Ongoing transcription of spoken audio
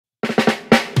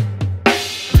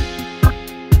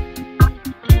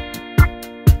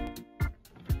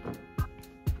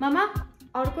Mama,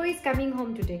 Orko is coming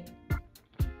home today.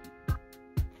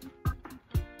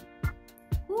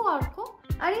 Who Orko?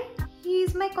 Arey, he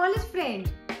is my college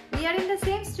friend. We are in the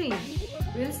same stream.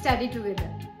 We will study together.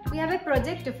 We have a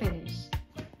project to finish.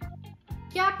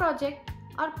 क्या project?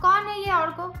 और कौन है ये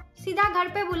औरको? सीधा घर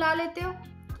पे बुला लेते हो?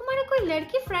 तुम्हारे कोई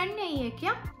लड़की फ्रेंड नहीं है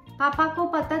क्या? पापा को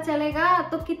पता चलेगा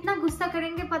तो कितना गुस्सा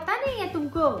करेंगे पता नहीं है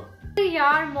तुमको?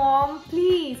 यार mom,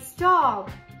 please stop,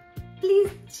 please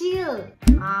chill.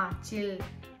 हाँ चिल।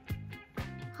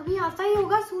 अभी आता ही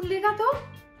होगा, सुन लेगा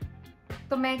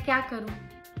तो मैं क्या करूं?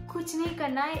 कुछ नहीं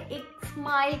करना है, एक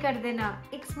स्माइल कर देना,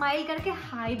 एक स्माइल करके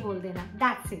हाय बोल देना,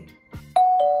 that's it.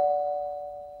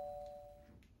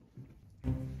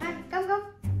 Come.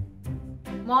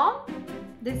 Mom,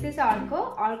 this is Orko,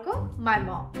 my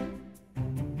mom.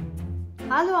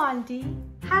 Hello, auntie.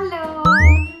 Hello.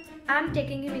 I'm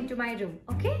taking him into my room,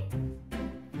 okay?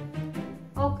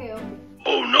 Okay.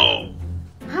 Oh no!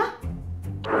 Huh?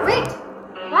 Wait,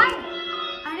 why?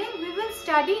 अरे, we will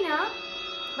study ना.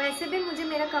 वैसे भी मुझे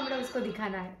मेरा कमरा उसको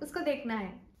दिखाना है, उसको देखना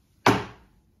है।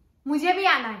 मुझे भी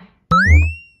आना है।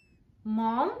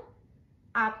 मॉम,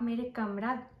 आप मेरे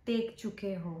कमरा देख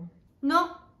चुके हो। नो,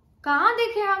 कहाँ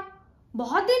देखे आप?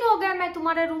 बहुत दिन हो गए मैं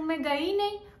तुम्हारे रूम में गई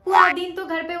नहीं। पूरा दिन तो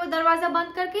घर पे वो दरवाजा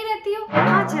बंद करके ही रहती हो।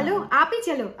 हाँ चलो, आप ही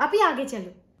चलो, आप ही आगे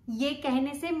चलो। ये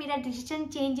कहने से मेरा डिसीजन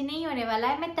चेंज नहीं होने वाला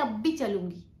है, मैं तब भी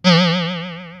चलूंगी।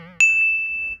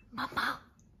 मम्मा,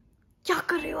 क्या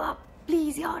कर रहे हो आप?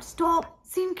 प्लीज यार स्टॉप,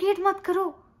 सीन क्रिएट मत करो।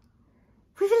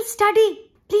 We will study,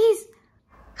 please.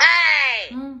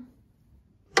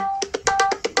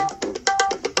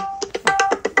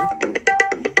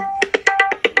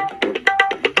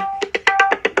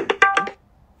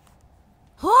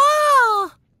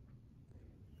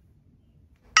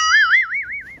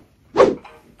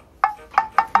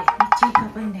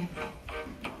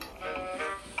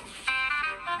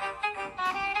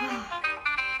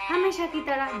 हमेशा की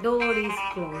तरह डोर इज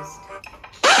क्लोज्ड।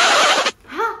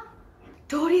 हाँ,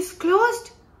 door is closed.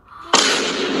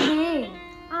 Hey,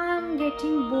 I'm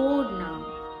getting bored now.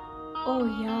 Oh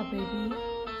yeah, baby.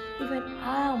 Even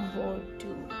I am bored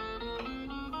too.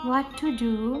 What to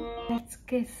do? Let's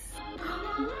kiss.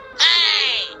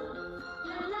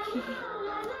 Okay,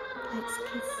 let's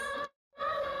kiss.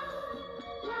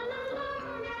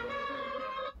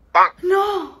 No.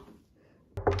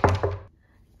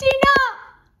 Tina!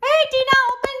 Hey Tina,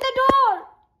 open the door.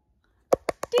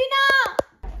 Tina!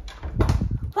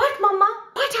 What, Mama?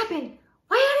 What happened?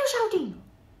 Why are you shouting?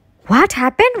 What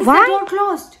happened? Is Why? the door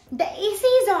closed? The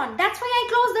AC is on. That's why I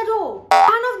closed the door.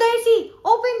 Turn off the AC.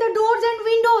 Open the doors and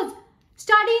windows.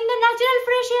 Study in the natural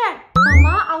fresh air.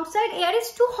 Mama, outside air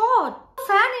is too hot.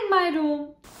 Fan in my room.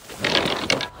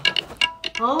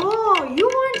 Oh,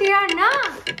 you want air now?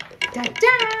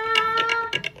 Ta-da!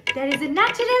 There is a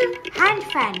natural hand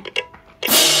fan.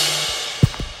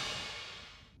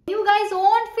 You guys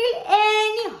won't feel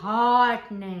any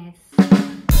hotness.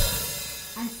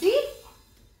 And see,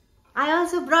 I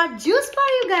also brought juice for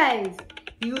you guys.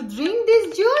 You drink this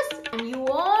juice and you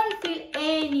won't feel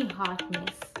any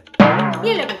hotness.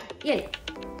 ये लो बेटा, ये लो,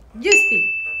 juice P.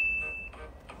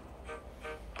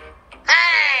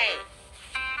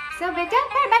 So बेटा,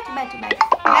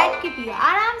 बैठ के पियो,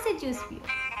 आराम से juice पियो।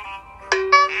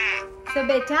 So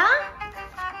beta,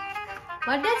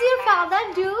 what does your father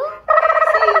do?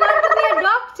 So you want to be a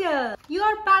doctor.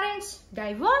 Your parents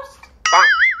divorced?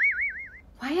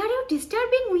 Why are you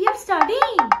disturbing? We are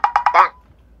studying.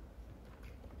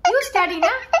 You study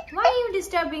na? Why are you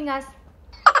disturbing us?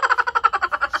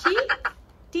 She,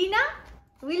 Tina,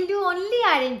 will do only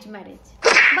arranged marriage.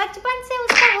 बचपन से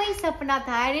उसका वही सपना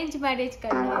था, arrange marriage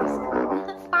करना है उसको।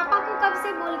 पापा को कब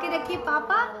से बोल के रखिए,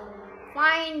 पापा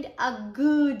find a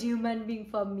good human being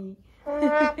for me. I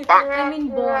mean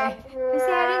boy.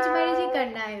 वैसे अरेंज मैरिज ही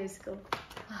करना है उसको।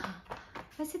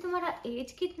 वैसे तुम्हारा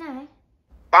एज कितना है?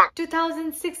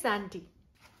 2006 आंटी।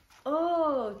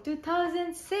 ओह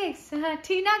 2006।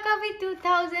 टीना का भी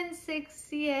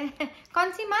 2006 ही है।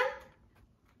 कौन सी मंथ?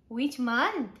 Which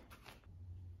month?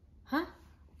 हाँ?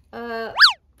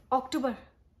 अक्टूबर।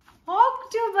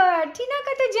 टीना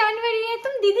का तो जनवरी है।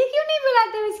 तुम दीदी क्यों नहीं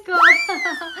बुलाते उसको?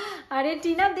 अरे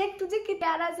टीना देख, तुझे कितना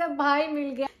प्यारा सा भाई मिल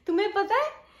गया। तुम्हें पता है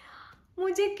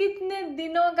मुझे कितने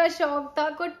दिनों का शौक था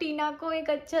को टीना को एक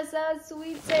अच्छा सा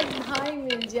स्वीट से भाई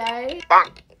मिल जाए।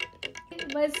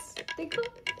 बस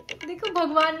देखो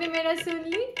भगवान ने मेरा सुन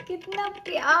ली, कितना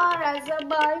प्यारा सा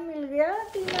भाई मिल गया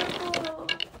टीना को,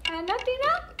 है ना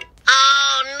टीना?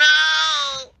 Oh no!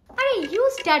 अरे यू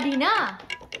स्टडी ना।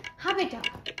 हाँ बेटा,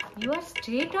 you are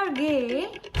straight or gay?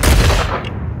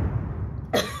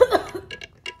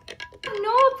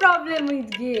 No problem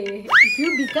with gay. If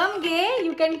you become gay,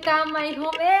 you can come my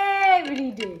home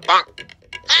every day.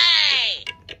 Hey!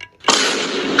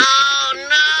 Oh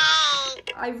no!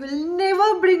 I will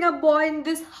never bring a boy in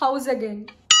this house again.